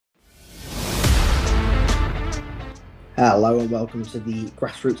Hello and welcome to the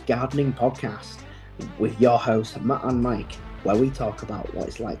Grassroots Gardening Podcast with your hosts Matt and Mike, where we talk about what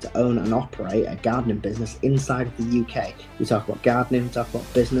it's like to own and operate a gardening business inside of the UK. We talk about gardening, we talk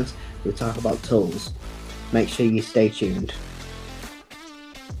about business, we talk about tools. Make sure you stay tuned.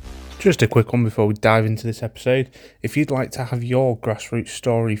 Just a quick one before we dive into this episode. If you'd like to have your grassroots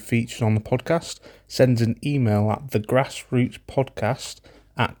story featured on the podcast, send an email at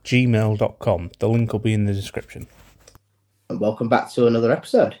thegrassrootspodcast@gmail.com. The link will be in the description. And welcome back to another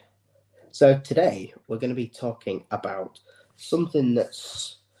episode. So today we're going to be talking about something that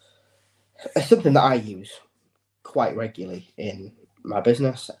I use quite regularly in my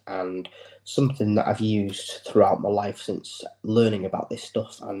business and something that I've used throughout my life since learning about this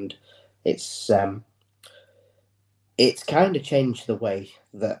stuff, and it's kind of changed the way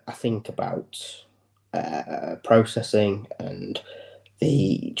that I think about processing and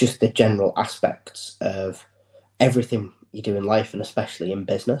the general aspects of everything you do in life, and especially in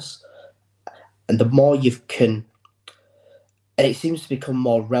business. And the more you can, and it seems to become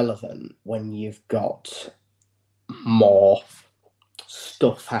more relevant when you've got more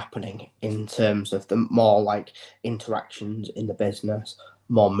stuff happening in terms of the more like interactions in the business,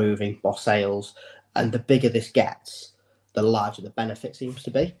 more moving, more sales, and the bigger this gets, the larger the benefit seems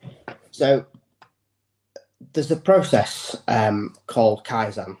to be. So there's a process called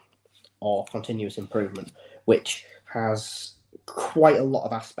Kaizen, or continuous improvement, which has quite a lot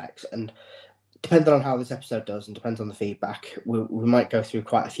of aspects, and depending on how this episode does and depends on the feedback, we might go through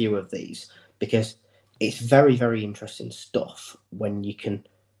quite a few of these, because it's very, very interesting stuff when you can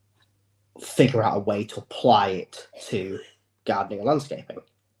figure out a way to apply it to gardening and landscaping.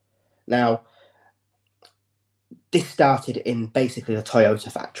 Now, this started in basically the Toyota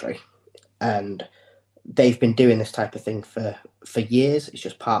factory, and they've been doing this type of thing for years. It's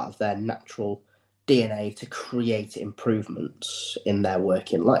just part of their natural DNA to create improvements in their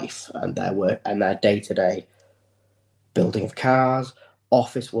working life and their work and their day-to-day building of cars,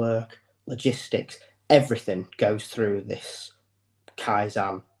 office work, logistics. Everything goes through this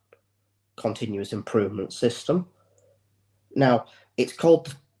Kaizen continuous improvement system. Now, it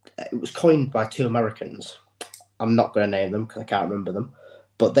was coined by two Americans. I'm not going to name them because I can't remember them,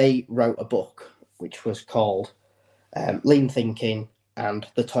 but they wrote a book which was called Lean Thinking and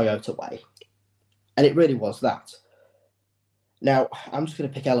the Toyota Way. And it really was that. Now, I'm just going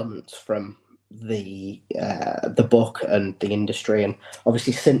to pick elements from the book and the industry, and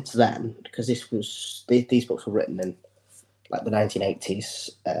obviously since then, because these books were written in like the 1980s,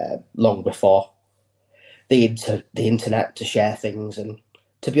 long before the internet to share things. And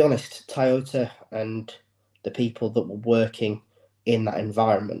to be honest, Toyota and the people that were working in that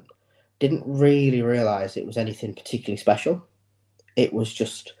environment didn't really realize it was anything particularly special. It was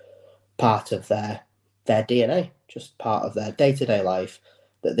just part of their DNA, just part of their day-to-day life,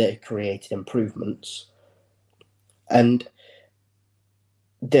 that they created improvements. And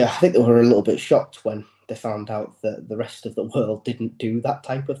I think they were a little bit shocked when they found out that the rest of the world didn't do that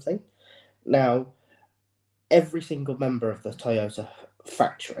type of thing. Now, every single member of the Toyota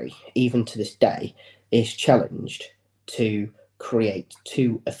factory, even to this day, is challenged to create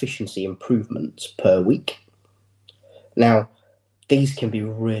 2 efficiency improvements per week. Now, these can be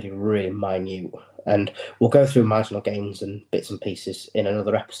really, really minute, and we'll go through marginal gains and bits and pieces in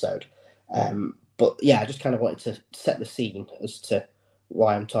another episode. But yeah, I just kind of wanted to set the scene as to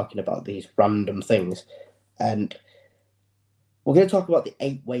why I'm talking about these random things. And we're going to talk about the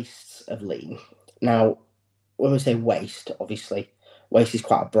 8 wastes of lean. Now, when we say waste, obviously, waste is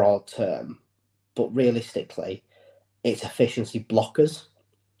quite a broad term, but realistically, it's efficiency blockers.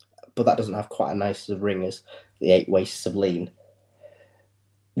 But that doesn't have quite a nice ring as the 8 wastes of lean.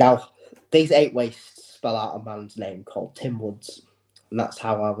 Now, these 8 wastes spell out a man's name called Tim Woods, and that's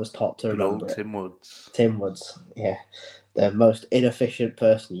how I was taught to remember it. Tim Woods. Tim Woods, yeah, the most inefficient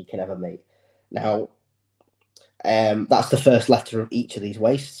person you can ever meet. Now, that's the first letter of each of these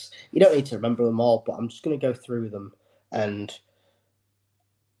wastes. You don't need to remember them all, but I'm just going to go through them and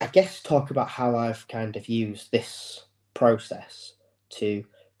I guess talk about how I've kind of used this process to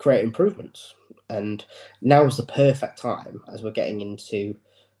create improvements. And now is the perfect time, as we're getting into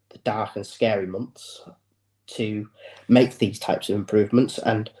the dark and scary months, to make these types of improvements.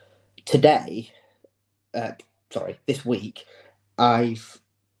 And this week, I've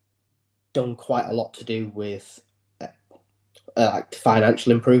done quite a lot to do with like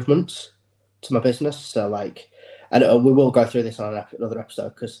financial improvements to my business. So like, and we will go through this on another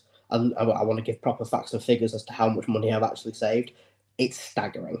episode, because I want to give proper facts and figures as to how much money I've actually saved. It's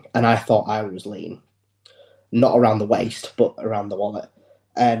staggering, and I thought I was lean, not around the waist, but around the wallet.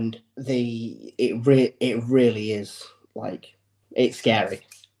 And it really is Like, it's scary.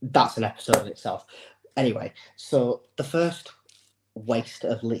 That's an episode in itself. Anyway, so the first waste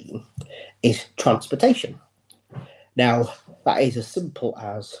of lean is transportation. Now, that is as simple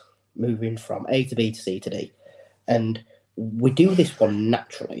as moving from A to B to C to D. And we do this one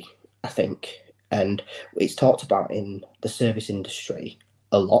naturally, I think. And it's talked about in the service industry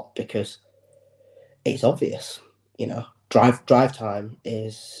a lot because it's obvious, drive time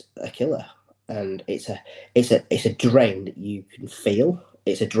is a killer, and it's a drain that you can feel.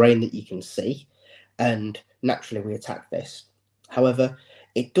 It's a drain that you can see, and naturally we attack this. However,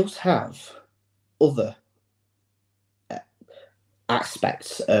 it does have other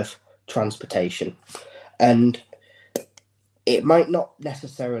aspects of transportation, and it might not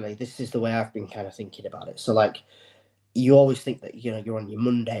necessarily. This is the way I've been kind of thinking about it. So, like, you always think that you're on your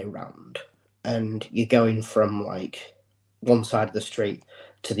Monday round, and you're going from like one side of the street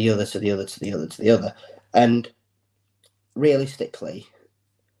to the other, to the other, to the other, to the other, and realistically,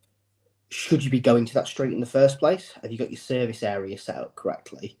 should you be going to that street in the first place? Have you got your service area set up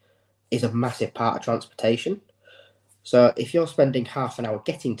correctly? Is a massive part of transportation. So if you're spending half an hour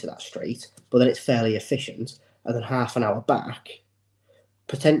getting to that street, but then it's fairly efficient, and then half an hour back,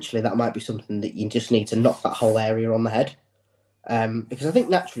 potentially that might be something that you just need to knock that whole area on the head. Because I think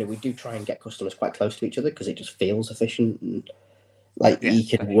naturally we do try and get customers quite close to each other because it just feels efficient, and like you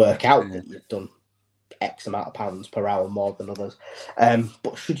can work out that you've done X amount of pounds per hour more than others.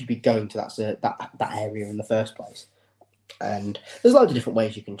 But should you be going to that area in the first place? And there's loads of different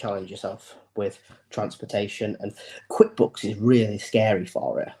ways you can challenge yourself with transportation, and QuickBooks is really scary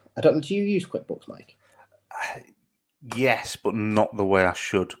for it. I don't know, do you use QuickBooks, Mike? Yes, but not the way I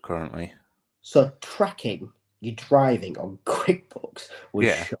should currently. So tracking your driving on QuickBooks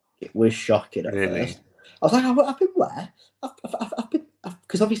was shocking at first. I was like, I've been where? I've been,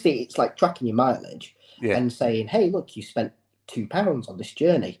 because obviously it's like tracking your mileage and saying, hey, look, you spent £2 on this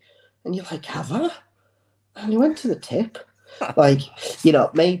journey. And you're like, have I? And you went to the tip. Like,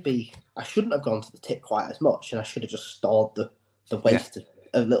 maybe I shouldn't have gone to the tip quite as much, and I should have just stored the waste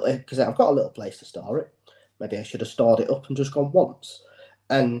a little, because I've got a little place to store it. Maybe I should have stored it up and just gone once.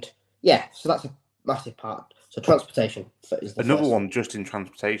 And so that's a massive part. So transportation is the another first one. Just in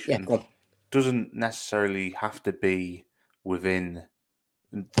transportation, go on. Doesn't necessarily have to be within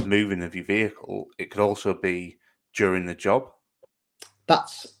the moving of your vehicle. It could also be during the job.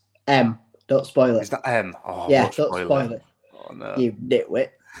 That's M. Don't spoil it. Is that M? Oh, yeah, don't spoil it. Oh no, you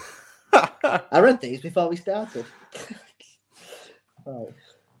nitwit. I read these before we started. Right.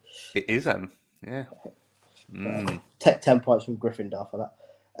 It is M. Yeah. Take 10 points from Gryffindor for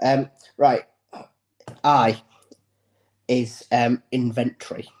that. Right. I is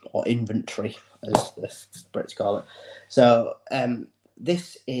inventory, or inventory, as the Brits call it. So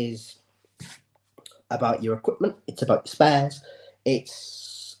this is about your equipment. It's about your spares.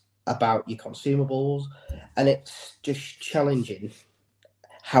 It's about your consumables, and it's just challenging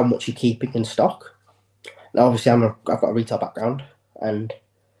how much you're keeping in stock. Now, obviously, I've got a retail background, and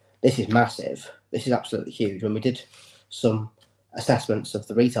this is massive. This is absolutely huge. When we did some assessments of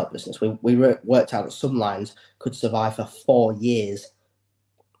the retail business, we worked out that some lines could survive for 4 years.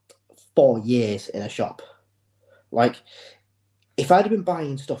 4 years in a shop. Like, if I'd have been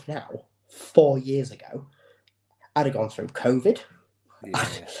buying stuff now 4 years ago, I'd have gone through COVID. Yeah.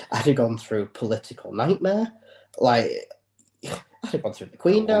 I'd have gone through political nightmare. Like, I'd have gone through the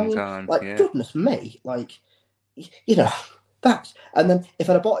Queen down. Goodness me. Like, that's. And then if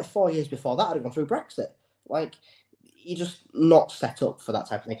I'd have bought it 4 years before that, I'd have gone through Brexit. Like, you're just not set up for that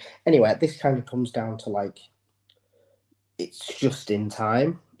type of thing. Anyway, this kind of comes down to, like, it's just in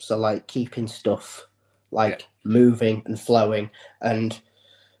time. So, like, keeping stuff, like, moving and flowing. And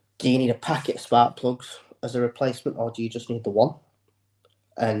do you need a packet of spark plugs as a replacement, or do you just need the one?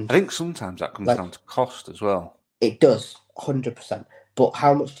 And I think sometimes that comes down to cost as well. It does, 100%. But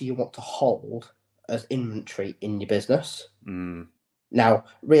how much do you want to hold as inventory in your business? Now,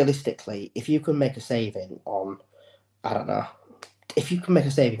 realistically, if you can make a saving on, I don't know, if you can make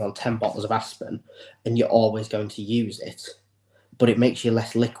a saving on 10 bottles of Aspen and you're always going to use it, but it makes you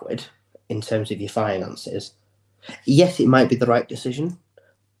less liquid in terms of your finances, yes, it might be the right decision,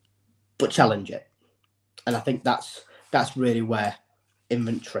 but challenge it. And I think that's really where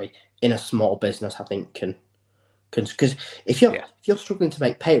inventory in a small business, I think, can, because if you're struggling to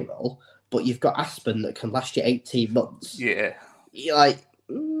make payroll, but you've got Aspen that can last you 18 months, you're like,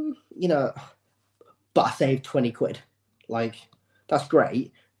 but I saved 20 quid. Like, that's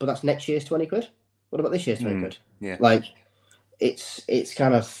great, but that's next year's 20 quid. What about this year's 20 quid? Yeah. Like, it's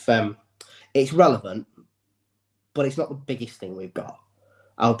kind of, it's relevant, but it's not the biggest thing we've got.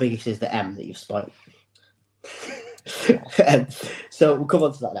 Our biggest is the M that you've spoiled. So we'll come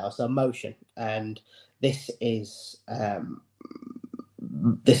on to that now. So motion, and this is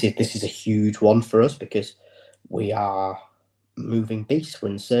this is a huge one for us because we are moving beasts. We're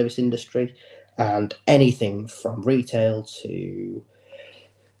in the service industry, and anything from retail to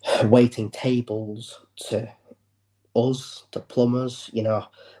waiting tables to us, the plumbers,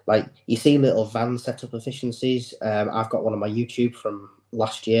 like you see little van setup efficiencies. I've got one on my YouTube from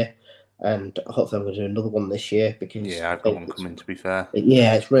last year, and hopefully I'm going to do another one this year because I've got one coming. To be fair,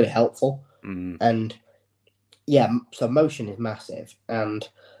 it's really helpful. Mm. And so motion is massive, and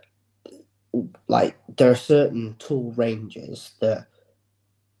like there are certain tool ranges that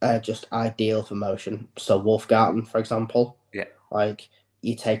are just ideal for motion. So Wolfgarten, for example, like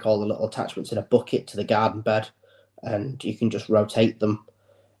you take all the little attachments in a bucket to the garden bed, and you can just rotate them,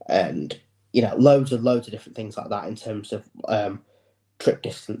 and loads of different things like that in terms of trip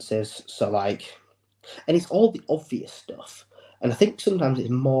distances. So like, and it's all the obvious stuff. And I think sometimes it's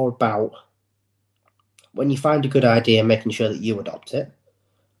more about when you find a good idea, making sure that you adopt it.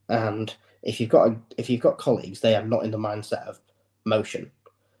 And if you've got colleagues, they are not in the mindset of motion.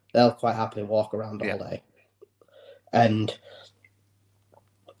 They'll quite happily walk around all day, and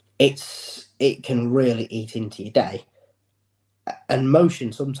it can really eat into your day. And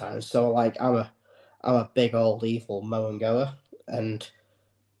motion sometimes. So like I'm a big old evil mow and goer, and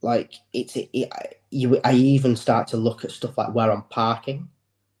like I even start to look at stuff like where I'm parking,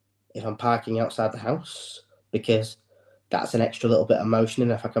 if I'm parking outside the house, because that's an extra little bit of motion.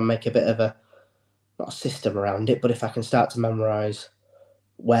 And if I can make a bit of not a system around it, but if I can start to memorize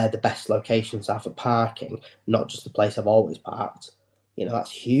where the best locations are for parking, not just the place I've always parked,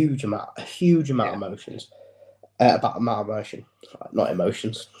 that's a huge amount of motions. About amount of motion, not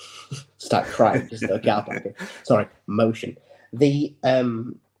emotions. Start crying because they're car parking. Sorry, motion. The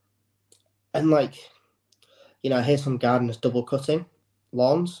and like, here's some gardeners double cutting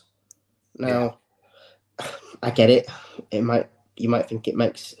lawns. Now, I get it. You might think it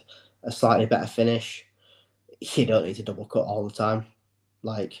makes a slightly better finish. You don't need to double cut all the time.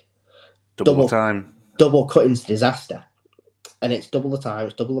 Like double time. Double cutting's disaster, and it's double the time.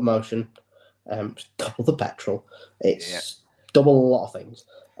 It's double the motion. Double the petrol. It's double a lot of things.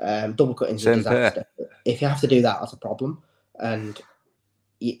 Double cutting's a disaster. If you have to do that, that's a problem. And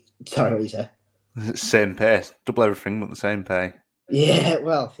sorry, what you say? Same pay, double everything, but the same pay. Yeah,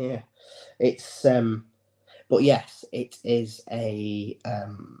 well, yeah. It's but yes, it is a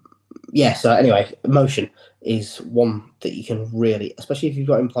So anyway, motion is one that you can really, especially if you've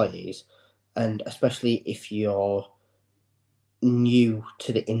got employees, and especially if you're new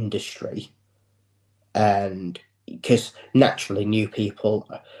to the industry. And because naturally new people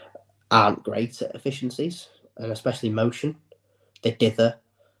aren't great at efficiencies, and especially motion. They dither.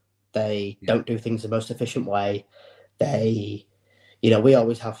 They don't do things the most efficient way. They, we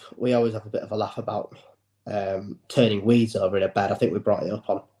always have a bit of a laugh about turning weeds over in a bed. I think we brought it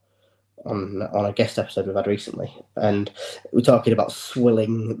up on a guest episode we've had recently, and we're talking about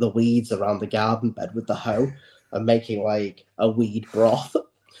swilling the weeds around the garden bed with the hoe and making like a weed broth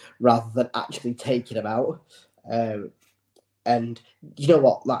rather than actually taking them out. And you know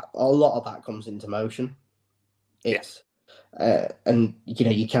what? Like a lot of that comes into motion. It's and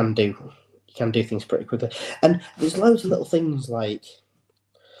you can do things pretty quickly. And there's loads of little things like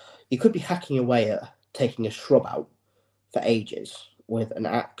you could be hacking away at taking a shrub out for ages with an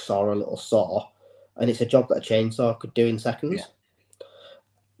axe or a little saw, and it's a job that a chainsaw could do in seconds.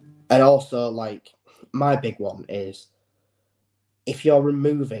 And also, like, my big one is if you're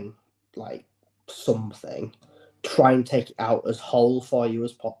removing like something, try and take it out as whole for you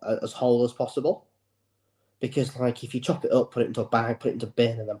as possible. Because like if you chop it up, put it into a bag, put it into a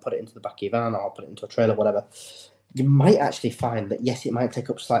bin, and then put it into the back of your van or put it into a trailer, whatever, you might actually find that yes, it might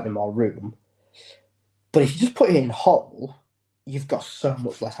take up slightly more room, but if you just put it in whole, you've got so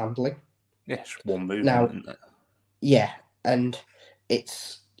much less handling. Yes, one movement. Now, isn't it? Yeah, and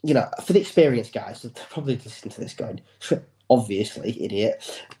it's for the experienced guys, they're probably listening to this going, obviously,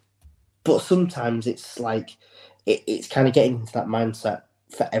 idiot. But sometimes it's like it's kind of getting into that mindset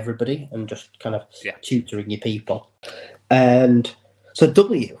for everybody and just kind of tutoring your people. And so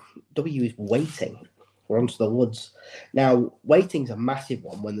W is waiting. We're onto the woods. Now, waiting's a massive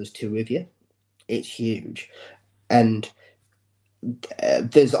one when there's two of you. It's huge. And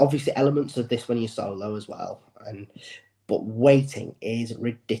there's obviously elements of this when you're solo as well. But waiting is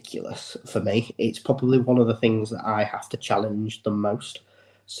ridiculous for me. It's probably one of the things that I have to challenge the most.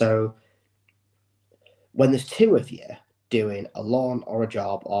 So when there's two of you doing a lawn or a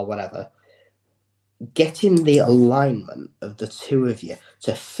job or whatever, getting the alignment of the two of you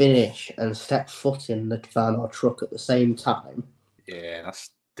to finish and step foot in the van or truck at the same time. Yeah, that's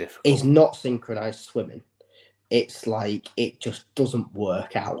difficult. Is not synchronized swimming. It's like it just doesn't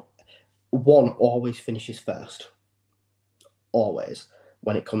work out. One always finishes first. Always.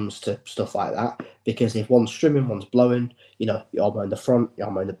 When it comes to stuff like that. Because if one's streaming, one's blowing, you're mowing the front,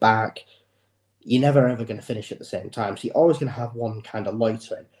 you're mowing the back, you're never ever going to finish at the same time. So you're always going to have one kind of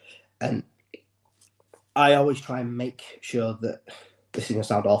loitering. And I always try and make sure that, this is going to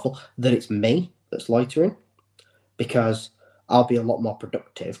sound awful, that it's me that's loitering, because I'll be a lot more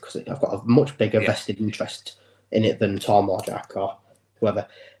productive because I've got a much bigger vested interest in it than Tom or Jack or whoever.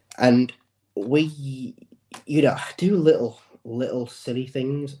 And we, do little silly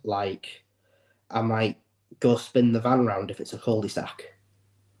things, like I might go spin the van round if it's a cul-de-sac,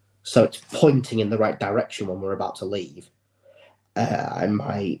 so it's pointing in the right direction when we're about to leave. I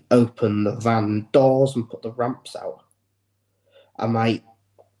might open the van doors and put the ramps out. I might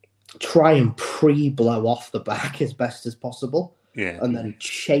try and pre-blow off the back as best as possible, and then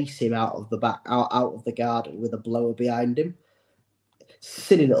chase him out of the back, out of the garden with a blower behind him.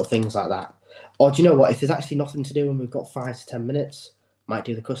 Silly little things like that. Or do you know what? If there's actually nothing to do and we've got 5 to 10 minutes, might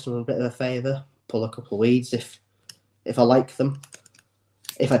do the customer a bit of a favour, pull a couple of weeds if I like them.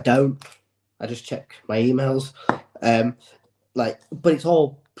 If I don't, I just check my emails. But it's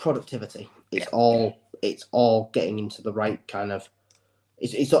all productivity. It's all getting into the right kind of.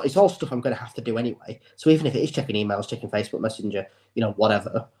 It's all stuff I'm going to have to do anyway. So even if it is checking emails, checking Facebook Messenger,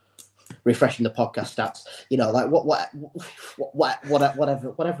 whatever, refreshing the podcast stats,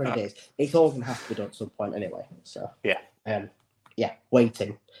 whatever it is, it's all going to have to be done at some point anyway. So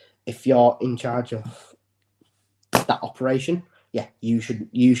waiting. If you're in charge of that operation, you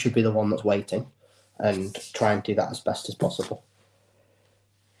should be the one that's waiting, and try and do that as best as possible.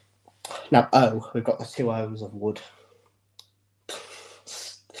 Now, we've got the 2 O's of wood.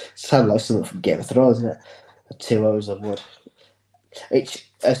 Sounds like something from Game of Thrones, isn't it? The 2 O's of wood.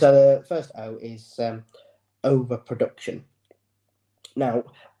 So the first O is overproduction. Now,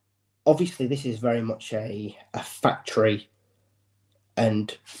 obviously, this is very much a factory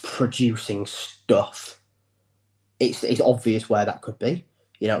and producing stuff. It's obvious where that could be.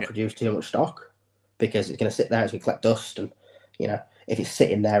 You don't produce too much stock because it's going to sit there, it's going to collect dust, and if it's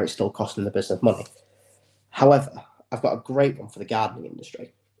sitting there, it's still costing the business money. However, I've got a great one for the gardening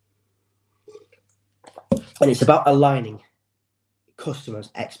industry, and it's about aligning customers'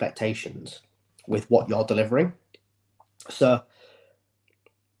 expectations with what you're delivering. So,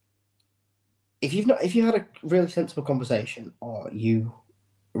 if you had a really sensible conversation, or you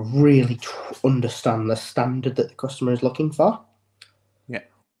really understand the standard that the customer is looking for,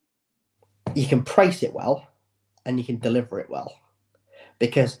 you can price it well and you can deliver it well,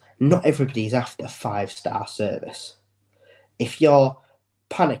 because not everybody's after 5-star service. If you're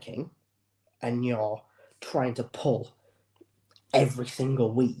panicking and you're trying to pull every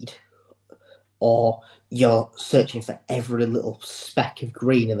single weed, or you're searching for every little speck of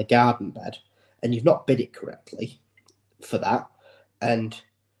green in the garden bed, and you've not bid it correctly for that, and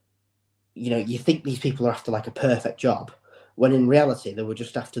you think these people are after like a perfect job, when in reality they were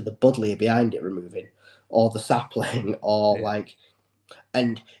just after the buddleia behind it removing, or the sapling, or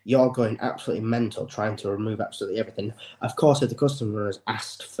and you're going absolutely mental trying to remove absolutely everything. Of course, if the customer has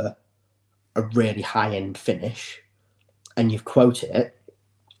asked for a really high-end finish and you've quoted it,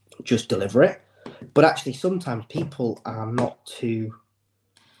 just deliver it. But actually, sometimes people are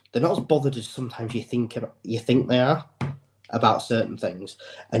they're not as bothered as sometimes you think they are about certain things,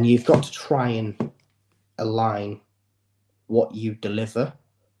 and you've got to try and align what you deliver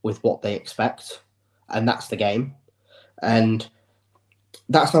with what they expect, and that's the game. And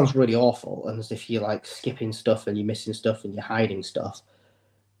that sounds really awful, and as if you're like skipping stuff and you're missing stuff and you're hiding stuff.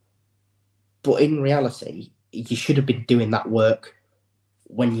 But in reality, you should have been doing that work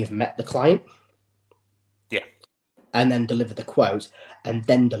when you've met the client. Yeah. And then delivered the quote, and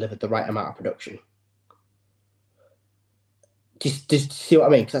then delivered the right amount of production. Just see what I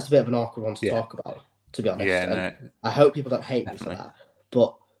mean? Because that's a bit of an awkward one to talk about, to be honest. Yeah, I hope people don't hate me for that.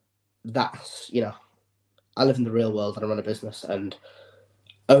 But that's, I live in the real world and I run a business, and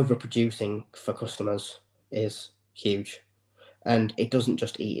overproducing for customers is huge. And it doesn't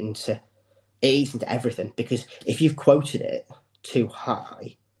just eat into everything, because if you've quoted it too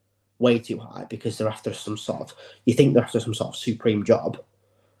high, way too high, because they're after you think they're after some sort of supreme job,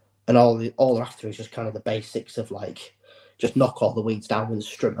 and all they're after is just kind of the basics of like, just knock all the weeds down with a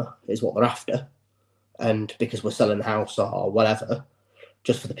strimmer is what they're after, and because we're selling the house or whatever,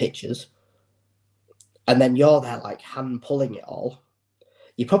 just for the pictures, and then you're there like hand pulling it all,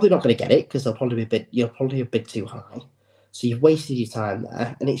 you're probably not going to get it because you're probably a bit too high. So you've wasted your time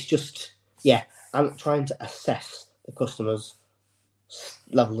there, and it's just, yeah, I'm trying to assess the customer's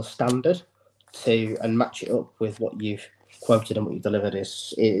level of standard and match it up with what you've quoted and what you've delivered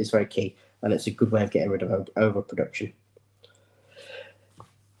is very key, and it's a good way of getting rid of overproduction.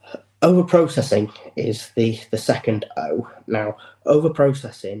 Overprocessing is the second O. Now,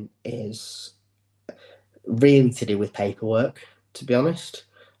 overprocessing is really to do with paperwork, to be honest,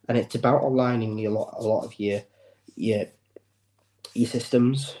 and it's about aligning a lot of your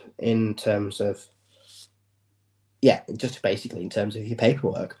systems in terms of just basically in terms of your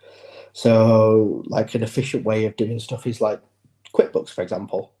paperwork. So, like an efficient way of doing stuff is like QuickBooks, for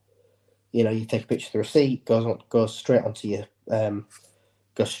example. You know, you take a picture of the receipt, goes straight onto your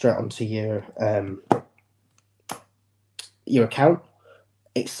your account.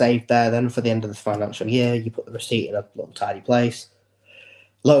 It's saved there. Then for the end of the financial year, you put the receipt in a little tidy place.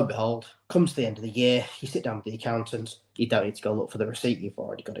 Lo and behold, comes to the end of the year, you sit down with the accountant. You don't need to go look for the receipt. You've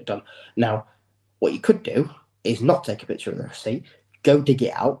already got it done. Now, what you could do is not take a picture of the receipt. Go dig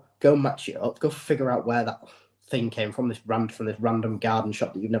it out. Go match it up. Go figure out where that thing came from. This random garden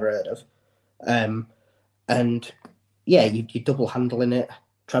shop that you've never heard of. And yeah, you double handling it,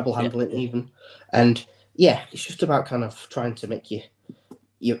 treble handling it even, and yeah, it's just about kind of trying to make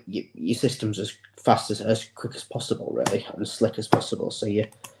your systems as fast as quick as possible, really, and slick as possible. So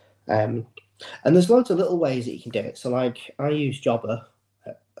and there's loads of little ways that you can do it. So like I use Jobber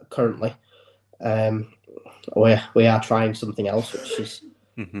currently. We are trying something else, which is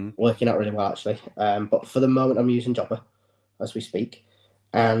working out really well actually. But for the moment, I'm using Jobber as we speak,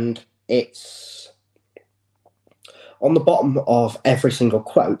 and it's on the bottom of every single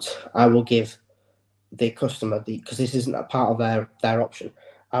quote. I will give the customer because this isn't a part of their option.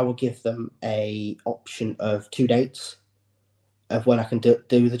 I will give them a option of 2 dates of when I can do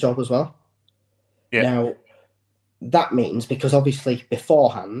the job as well. Yeah. Now, that means because obviously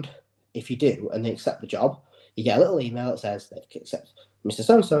beforehand, if you do and they accept the job, you get a little email that says they've accepted, Mr.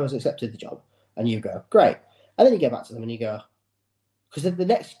 So-and-so has accepted the job, and you go, great. And then you get back to them and you go, because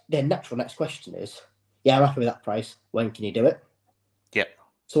their natural next question is, yeah, I'm happy with that price. When can you do it? Yep.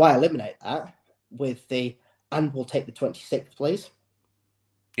 So I eliminate that with and we'll take the 26th, please.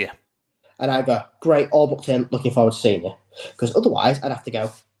 Yeah. And I go, great, all booked in, looking forward to seeing you. Because otherwise, I'd have to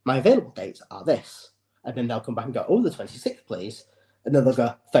go, my available dates are this. And then they'll come back and go, oh, the 26th, please. And then they'll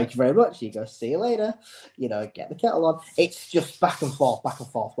go, thank you very much. You go, see you later. You know, get the kettle on. It's just back and forth.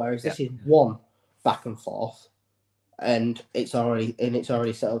 Whereas this is one back and forth. And it's already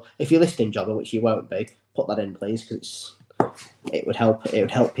settled. If you're listing Jobber, which you won't be, put that in, please, because it would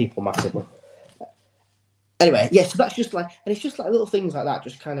help people massively. Anyway, yeah, so that's just like, and it's just like little things like that,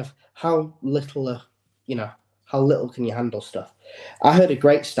 just kind of how little can you handle stuff. I heard a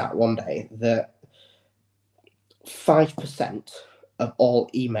great stat one day that 5% of all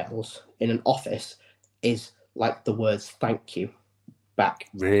emails in an office is like the words thank you back.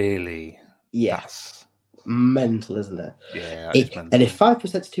 Really? Yes. Mental, isn't it? Yeah, and if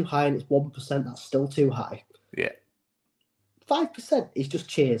 5% is too high and it's 1%, that's still too high. Yeah. 5% is just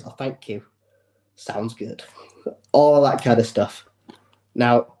cheers or thank you. Sounds good. All that kind of stuff.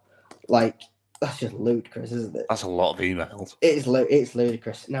 Now, like, that's just ludicrous, isn't it? That's a lot of emails. It's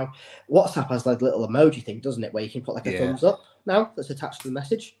ludicrous. Now, WhatsApp has like a little emoji thing, doesn't it, where you can put like a thumbs up now that's attached to the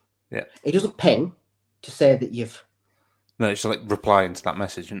message. Yeah. It doesn't ping to say that you've... No, it's like replying to that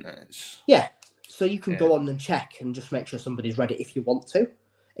message, isn't it? Yeah. So you can go on and check and just make sure somebody's read it if you want to.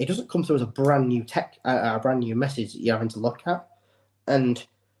 It doesn't come through as a brand new message that you're having to look at. And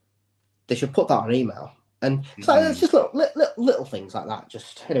they should put that on email. And so it's just little things like that.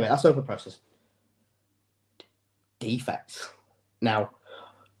 Just anyway, that's overprocessing. Defects. Now,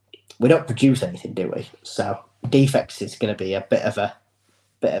 we don't produce anything, do we? So defects is going to be a bit of a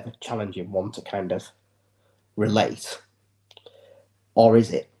challenging one to kind of relate. Or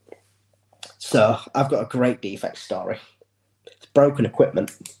is it? So I've got a great defect story. It's broken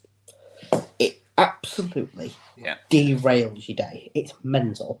equipment. It absolutely derails your day. It's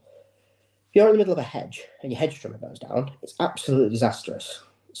mental. If you're in the middle of a hedge and your hedge trimmer goes down, it's absolutely disastrous.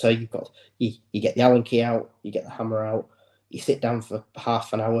 So you get the Allen key out, you get the hammer out, you sit down for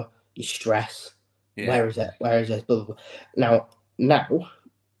half an hour, you stress. Yeah. Where is it? Blah, blah, blah. Now,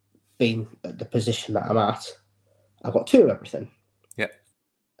 being at the position that I'm at, I've got 2 of everything. Yeah.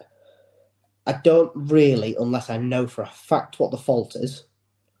 I don't really, unless I know for a fact what the fault is,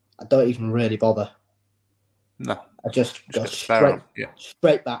 I don't even really bother. No. I just go straight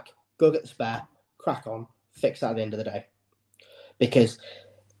back, go get the spare, crack on, fix that at the end of the day. Because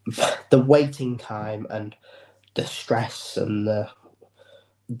the waiting time and the stress and the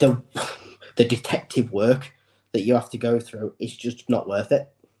the detective work that you have to go through is just not worth it.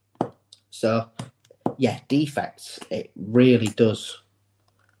 So, yeah, defects, it really does.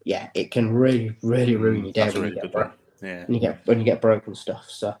 Yeah, it can really, really ruin your day That's a when really you good get one. Yeah. when you get broken stuff.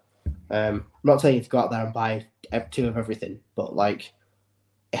 So, I'm not telling you to go out there and buy 2 of everything, but like,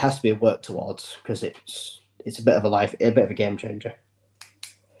 it has to be a work towards, because it's a bit of a game changer.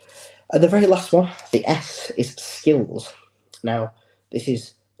 And the very last one, the S, is skills. Now, this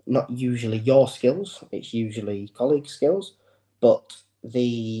is not usually your skills; it's usually colleagues' skills, but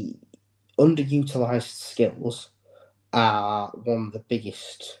the underutilized skills are one of the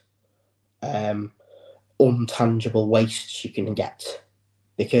biggest untangible wastes you can get,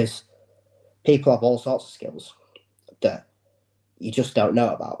 because people have all sorts of skills that you just don't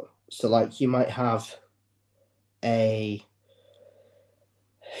know about. So, like, you might have a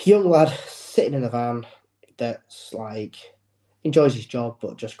young lad sitting in a van that's like enjoys his job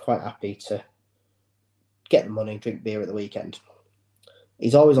but just quite happy to get the money, drink beer at the weekend.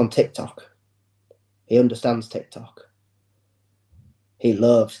 He's always on TikTok. He understands TikTok. He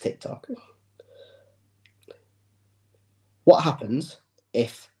loves TikTok. What happens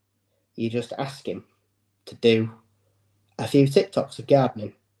if you just ask him to do a few TikToks of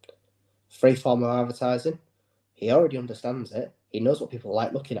gardening? Free form of advertising. He already understands it. He knows what people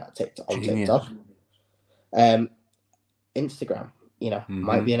like looking at on TikTok. Instagram,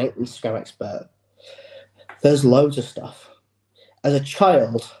 might be an Instagram expert. There's loads of stuff. As a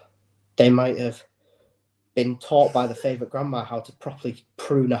child, they might have been taught by the favourite grandma how to properly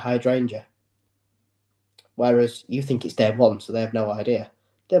prune a hydrangea. Whereas you think it's day one, so they have no idea.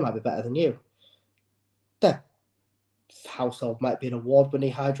 They might be better than you. Their household might be an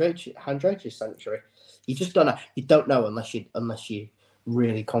award-winning hydrangea sanctuary. You just don't know. You don't know unless you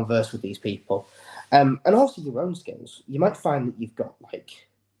really converse with these people. And also your own skills. You might find that you've got like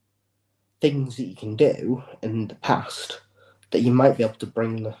things that you can do in the past that you might be able to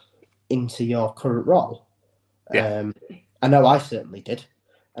bring into your current role. Yeah. I know I certainly did,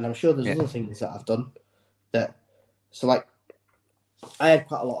 and I'm sure there's other things that I've done that. So, like, I had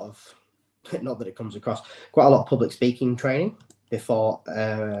quite a lot of, not that it comes across, quite a lot of public speaking training before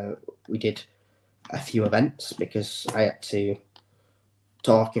we did a few events, because I had to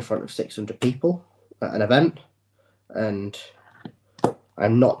talk in front of 600 people at an event, and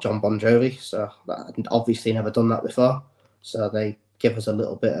I'm not John Bon Jovi, so I'd obviously never done that before. So they give us a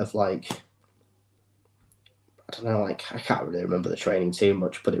little bit of like, I don't know, like, I can't really remember the training too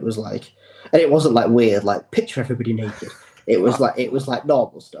much, but it was like, and it wasn't like weird, like picture everybody naked. It was like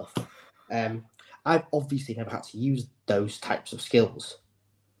normal stuff. I've obviously never had to use those types of skills.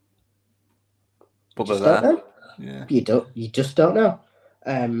 But just don't know. Yeah. You just don't know.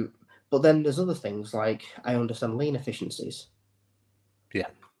 But then there's other things like I understand lean efficiencies. Yeah.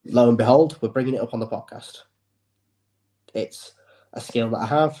 Lo and behold, we're bringing it up on the podcast. It's a skill that I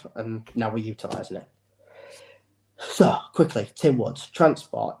have, and now we're utilising it. So, quickly, Tim Woods,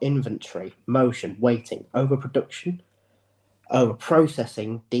 transport, inventory, motion, waiting, overproduction,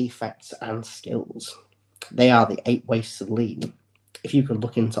 overprocessing, defects, and skills. They are the 8 wastes of lean. If you can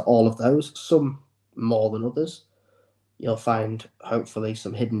look into all of those, some more than others, you'll find, hopefully,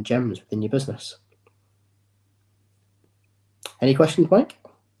 some hidden gems within your business. Any questions, Mike?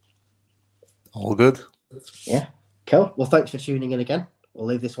 All good. Yeah. Cool. Well, thanks for tuning in again. We'll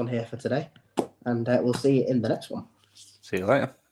leave this one here for today, and we'll see you in the next one. See you later.